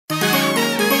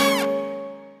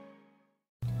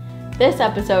This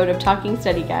episode of Talking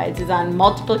Study Guides is on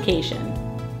multiplication.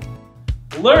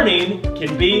 Learning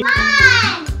can be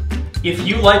fun! If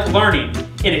you like learning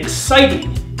in exciting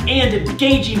and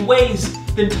engaging ways,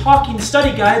 then Talking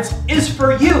Study Guides is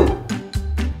for you!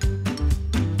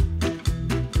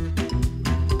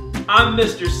 I'm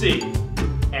Mr. C,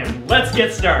 and let's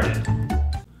get started.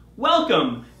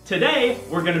 Welcome! Today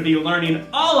we're going to be learning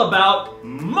all about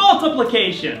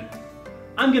multiplication.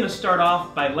 I'm going to start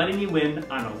off by letting you in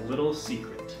on a little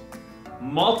secret.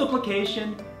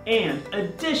 Multiplication and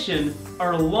addition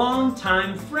are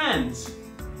longtime friends.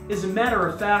 As a matter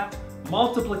of fact,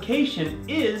 multiplication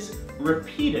is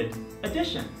repeated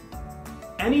addition.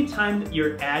 Anytime that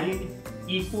you're adding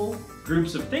equal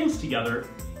groups of things together,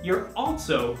 you're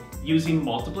also using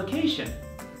multiplication.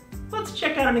 Let's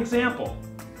check out an example.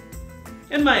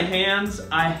 In my hands,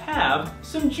 I have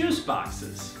some juice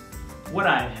boxes. What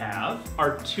I have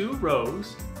are 2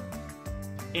 rows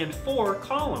and 4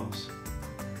 columns.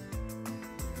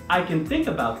 I can think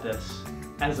about this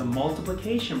as a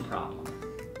multiplication problem.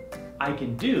 I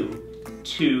can do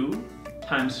 2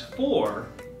 times 4,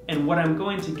 and what I'm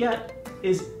going to get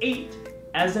is 8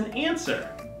 as an answer.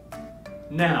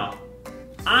 Now,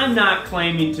 I'm not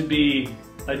claiming to be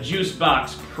a juice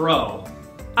box pro.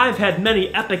 I've had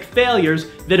many epic failures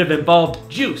that have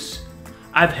involved juice.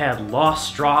 I've had lost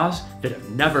straws that have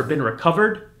never been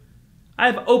recovered.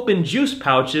 I've opened juice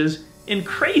pouches in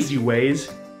crazy ways.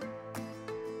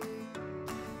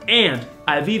 And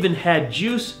I've even had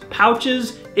juice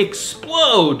pouches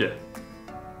explode.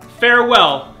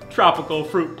 Farewell, tropical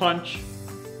fruit punch.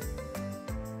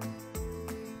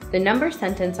 The number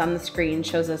sentence on the screen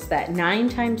shows us that 9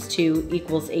 times 2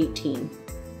 equals 18.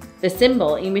 The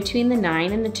symbol in between the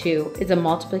 9 and the 2 is a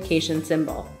multiplication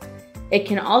symbol. It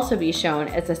can also be shown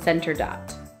as a center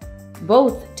dot.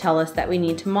 Both tell us that we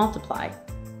need to multiply.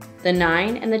 The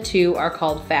 9 and the 2 are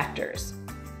called factors.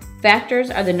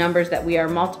 Factors are the numbers that we are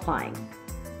multiplying.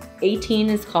 18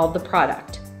 is called the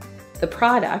product. The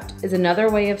product is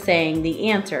another way of saying the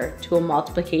answer to a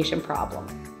multiplication problem.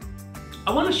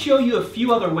 I want to show you a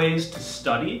few other ways to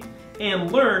study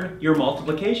and learn your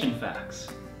multiplication facts.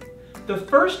 The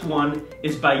first one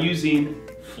is by using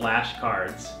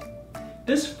flashcards.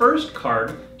 This first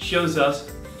card shows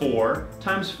us 4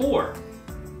 times 4.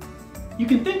 You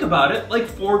can think about it like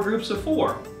 4 groups of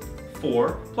 4. 4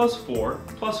 plus 4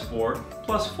 plus 4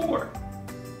 plus 4.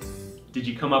 Did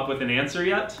you come up with an answer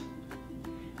yet?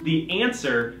 The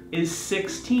answer is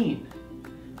 16.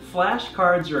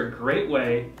 Flashcards are a great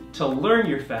way to learn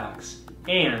your facts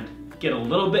and get a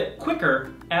little bit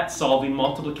quicker at solving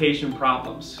multiplication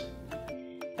problems.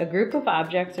 A group of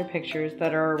objects or pictures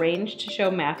that are arranged to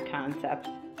show math concepts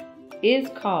is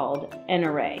called an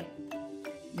array.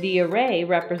 The array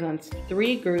represents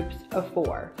 3 groups of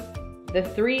 4. The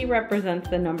 3 represents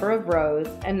the number of rows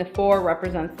and the 4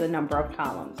 represents the number of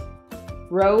columns.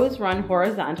 Rows run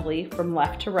horizontally from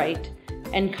left to right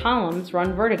and columns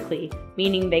run vertically,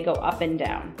 meaning they go up and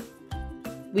down.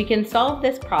 We can solve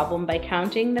this problem by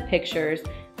counting the pictures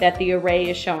that the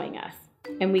array is showing us,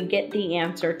 and we get the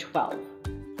answer 12.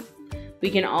 We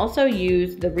can also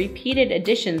use the repeated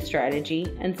addition strategy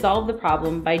and solve the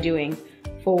problem by doing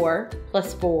 4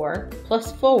 plus 4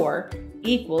 plus 4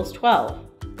 equals 12.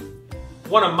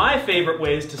 One of my favorite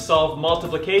ways to solve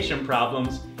multiplication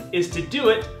problems is to do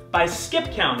it by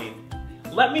skip counting.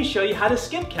 Let me show you how to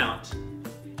skip count.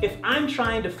 If I'm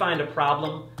trying to find a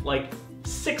problem like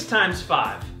 6 times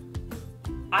 5,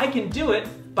 I can do it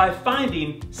by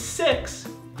finding 6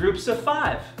 groups of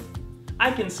 5. I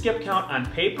can skip count on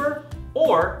paper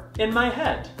or in my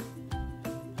head.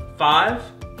 5,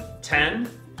 10,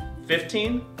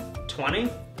 15, 20,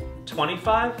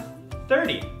 25,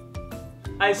 30.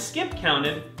 I skip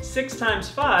counted 6 times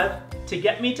 5 to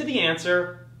get me to the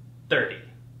answer 30.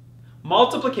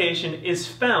 Multiplication is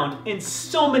found in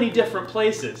so many different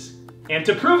places. And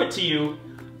to prove it to you,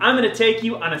 I'm going to take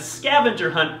you on a scavenger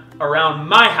hunt around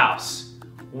my house.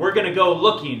 We're going to go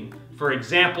looking for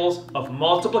examples of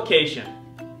multiplication.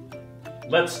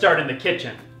 Let's start in the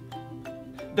kitchen.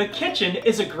 The kitchen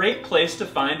is a great place to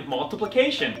find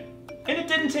multiplication, and it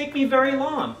didn't take me very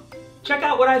long. Check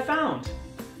out what I found.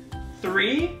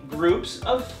 3 groups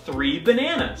of 3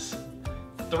 bananas.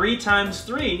 3 times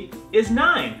 3 is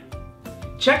 9.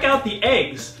 Check out the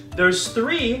eggs. There's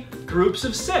 3 groups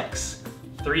of 6.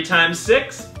 3 times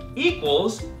 6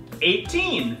 equals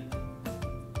 18.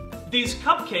 These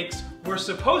cupcakes were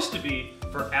supposed to be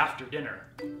for after dinner,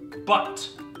 but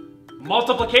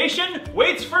multiplication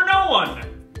waits for no one.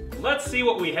 Let's see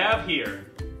what we have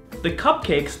here. The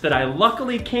cupcakes that I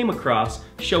luckily came across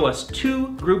show us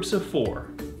 2 groups of 4.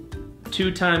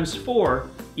 2 times 4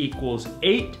 equals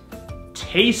 8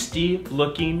 tasty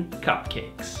looking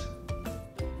cupcakes.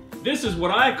 This is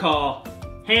what I call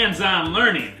hands-on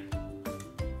learning.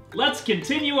 Let's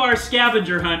continue our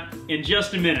scavenger hunt in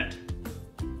just a minute.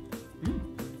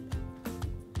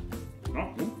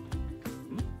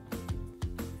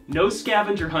 No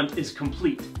scavenger hunt is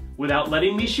complete without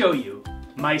letting me show you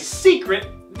my secret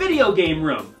video game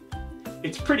room.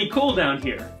 It's pretty cool down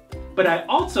here, but I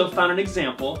also found an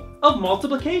example of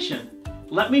multiplication.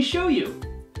 Let me show you.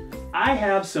 I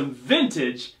have some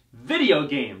vintage video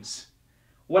games.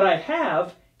 What I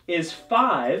have is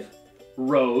 5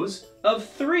 rows of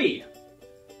 3.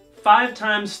 5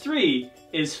 times 3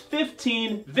 is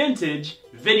 15 vintage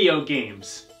video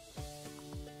games.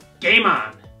 Game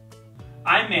on!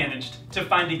 I managed to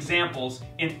find examples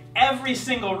in every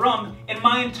single room in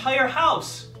my entire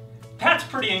house. That's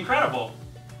pretty incredible.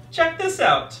 Check this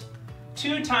out.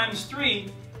 2 times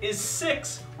 3 is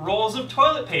 6 rolls of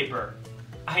toilet paper.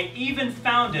 I even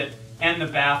found it in the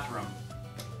bathroom.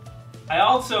 I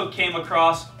also came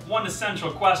across one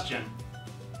essential question.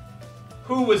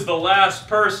 Who was the last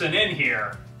person in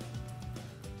here?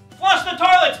 Flush the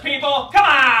toilets, people! Come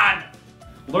on!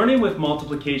 Learning with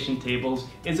multiplication tables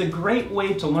is a great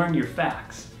way to learn your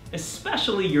facts,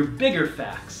 especially your bigger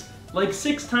facts, like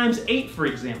 6 times 8, for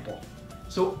example.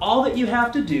 So all that you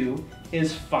have to do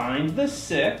is find the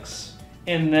 6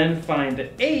 and then find the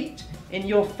 8, and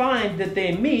you'll find that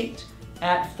they meet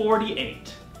at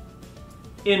 48.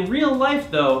 In real life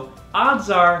though, odds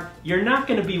are you're not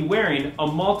going to be wearing a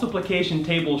multiplication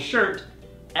table shirt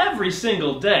every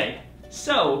single day.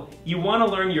 So you want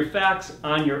to learn your facts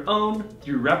on your own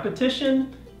through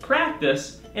repetition,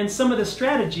 practice, and some of the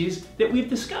strategies that we've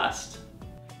discussed.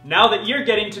 Now that you're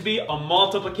getting to be a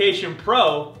multiplication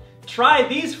pro, try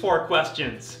these 4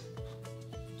 questions.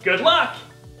 Good luck!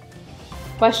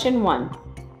 Question 1.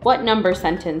 What number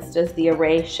sentence does the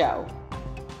array show?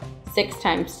 6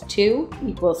 times 2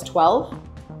 equals 12.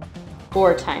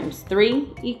 4 times 3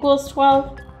 equals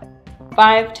 12.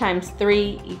 5 times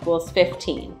 3 equals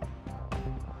 15.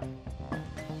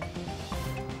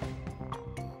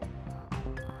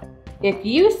 If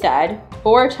you said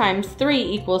 4 times 3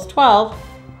 equals 12,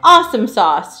 awesome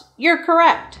sauce, you're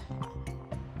correct.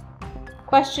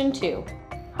 Question 2.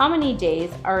 How many days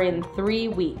are in 3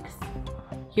 weeks?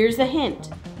 Here's a hint.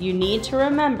 You need to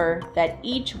remember that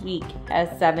each week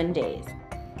has 7 days.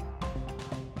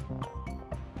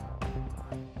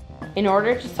 In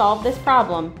order to solve this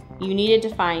problem, you needed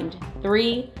to find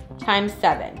 3 times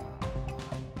 7.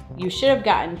 You should have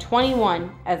gotten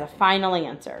 21 as a final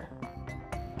answer.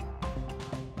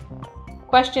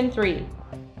 Question 3.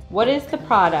 What is the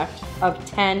product of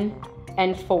 10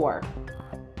 and 4?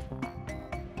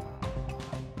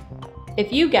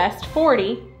 If you guessed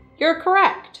 40, you're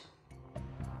correct.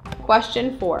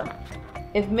 Question 4.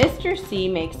 If Mr. C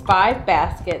makes 5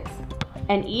 baskets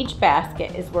and each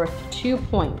basket is worth 2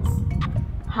 points,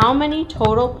 how many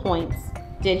total points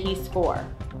did he score?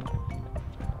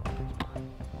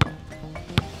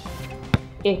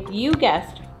 If you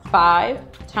guessed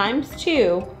 5 times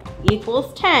 2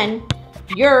 equals 10,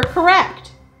 you're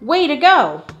correct. Way to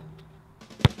go!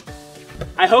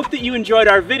 I hope that you enjoyed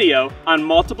our video on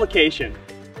multiplication.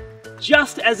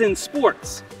 Just as in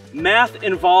sports, math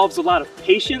involves a lot of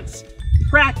patience,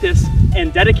 practice,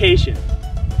 and dedication.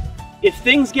 If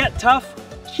things get tough,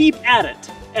 keep at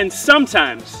it, and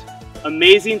sometimes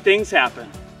amazing things happen.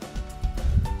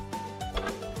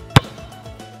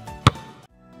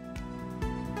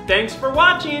 Thanks for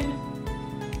watching!